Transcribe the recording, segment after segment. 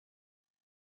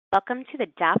Welcome to the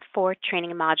dap4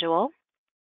 training module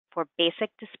for basic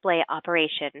display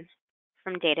operation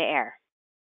from dap4.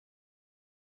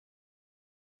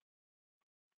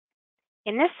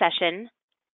 In this session,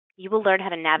 you will learn how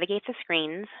to navigate the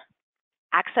screens,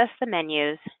 access the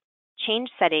menus, change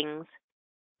settings,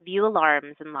 view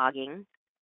alarms and logging,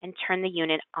 and turn the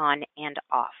unit on and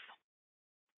off.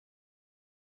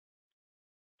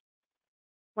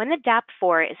 When the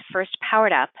dap4 is first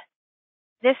powered up,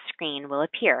 this screen will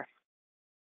appear.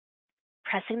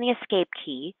 Pressing the escape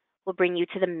key will bring you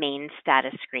to the main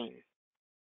status screen.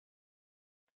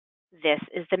 This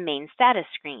is the main status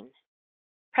screen.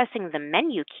 Pressing the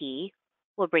menu key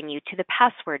will bring you to the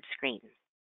password screen.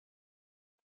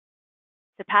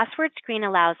 The password screen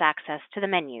allows access to the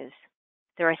menus.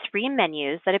 There are 3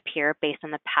 menus that appear based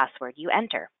on the password you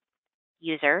enter: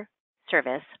 user,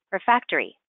 service, or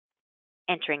factory.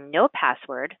 Entering no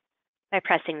password by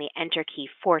pressing the enter key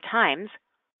 4 times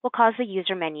will cause the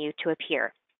user menu to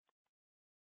appear.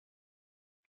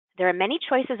 There are many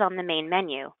choices on the main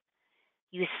menu.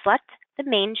 You select the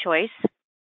main choice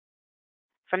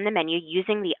from the menu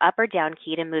using the up or down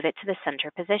key to move it to the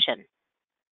center position,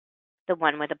 the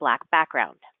one with a black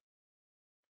background.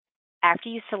 After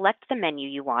you select the menu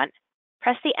you want,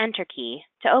 press the enter key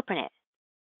to open it.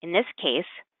 In this case,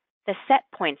 the Set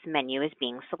Points menu is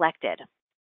being selected.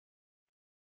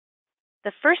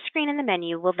 The first screen in the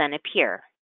menu will then appear,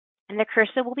 and the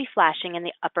cursor will be flashing in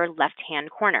the upper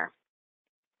left-hand corner.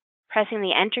 Pressing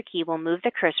the enter key will move the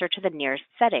cursor to the nearest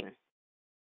setting.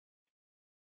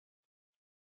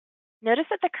 Notice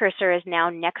that the cursor is now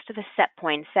next to the Set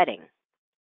Point setting.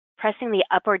 Pressing the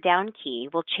up or down key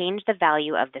will change the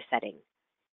value of the setting.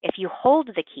 If you hold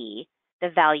the key, the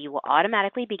value will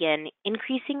automatically begin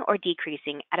increasing or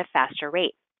decreasing at a faster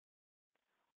rate.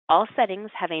 All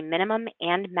settings have a minimum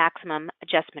and maximum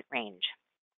adjustment range.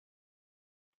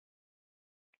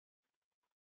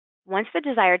 Once the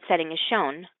desired setting is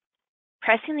shown,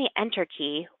 pressing the enter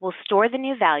key will store the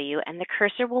new value and the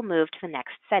cursor will move to the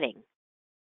next setting.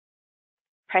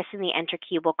 Pressing the enter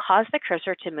key will cause the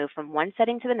cursor to move from one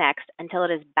setting to the next until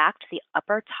it is back to the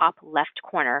upper top left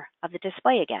corner of the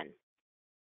display again.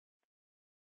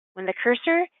 When the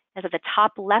cursor is at the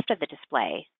top left of the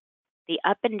display, the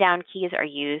up and down keys are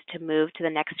used to move to the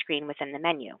next screen within the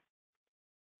menu.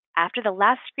 After the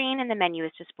last screen in the menu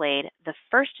is displayed, the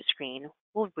first screen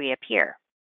will reappear.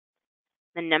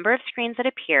 The number of screens that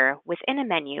appear within a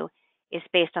menu is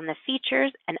based on the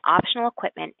features and optional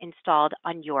equipment installed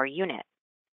on your unit.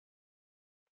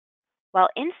 While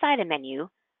inside a menu,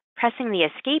 pressing the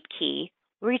escape key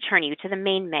will return you to the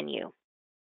main menu.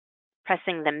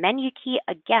 Pressing the menu key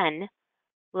again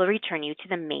will return you to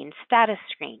the main status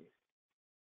screen.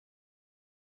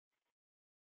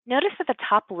 Notice that the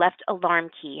top left alarm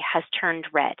key has turned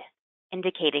red,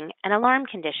 indicating an alarm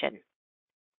condition.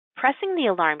 Pressing the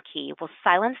alarm key will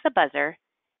silence the buzzer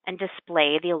and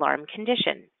display the alarm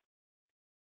condition.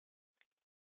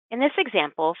 In this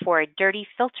example, for a dirty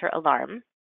filter alarm,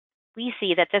 we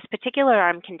see that this particular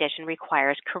alarm condition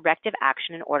requires corrective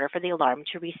action in order for the alarm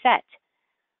to reset.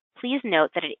 Please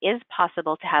note that it is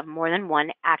possible to have more than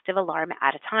one active alarm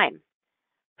at a time.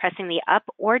 Pressing the up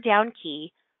or down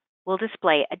key will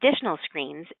display additional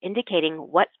screens indicating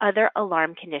what other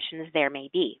alarm conditions there may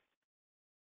be.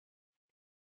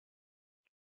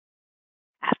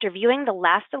 After viewing the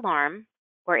last alarm,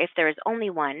 or if there is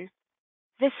only one,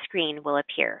 this screen will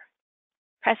appear.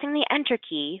 Pressing the enter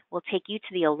key will take you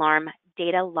to the alarm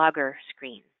data logger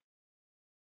screen.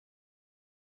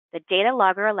 The data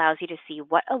logger allows you to see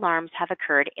what alarms have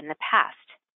occurred in the past.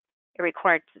 It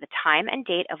records the time and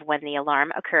date of when the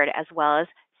alarm occurred as well as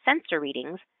sensor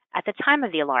readings at the time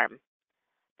of the alarm.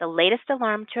 The latest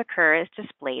alarm to occur is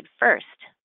displayed first.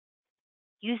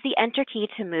 Use the enter key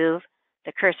to move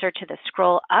the cursor to the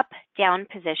scroll up-down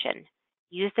position.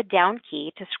 Use the down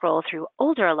key to scroll through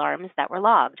older alarms that were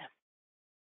logged.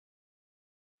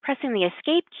 Pressing the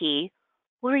escape key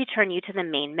will return you to the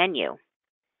main menu.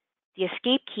 The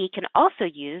escape key can also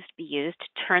be used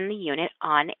to turn the unit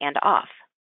on and off.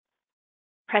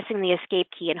 Pressing the escape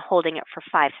key and holding it for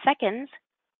 5 seconds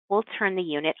will turn the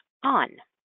unit on.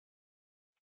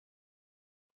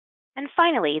 And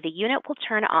finally, the unit will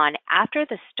turn on after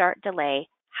the start delay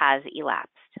has elapsed.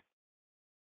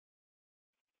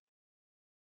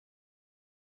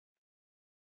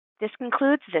 This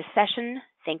concludes this session.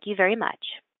 Thank you very much.